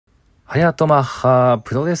隼人マッハ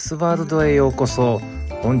プロレスワールドへようこそ。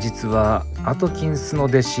本日はアトキンスの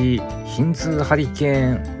弟子ヒンズーハリケ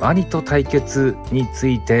ーンワニと対決につ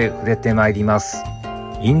いて触れてまいります。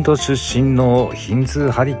インド出身のヒンズ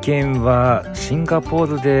ーハリケーンはシンガポ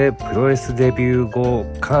ールでプロレスデビュー後、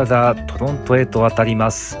カナダ・トロントへと渡り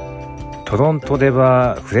ます。トロントで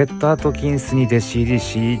はフレッド・アトキンスに弟子入り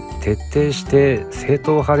し、徹底して正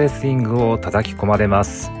統派レスリングを叩き込まれま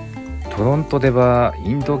す。トロントでは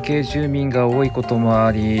インド系住民が多いことも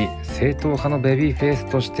あり、正統派のベビーフェイス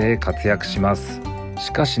として活躍します。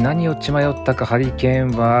しかし何を血迷ったかハリケ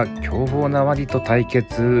ーンは凶暴なワニと対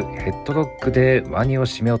決、ヘッドロックでワニを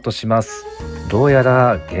締め落とします。どうや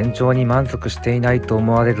ら現状に満足していないと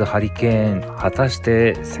思われるハリケーン、果たし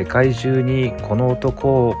て世界中にこの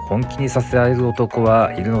男を本気にさせられる男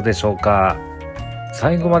はいるのでしょうか。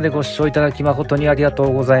最後までご視聴いただき誠にありがと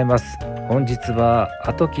うございます。本日は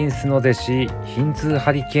アトキンスの弟子ヒンズー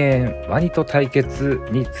ハリケーンワニと対決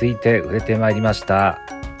について触れてまいりました。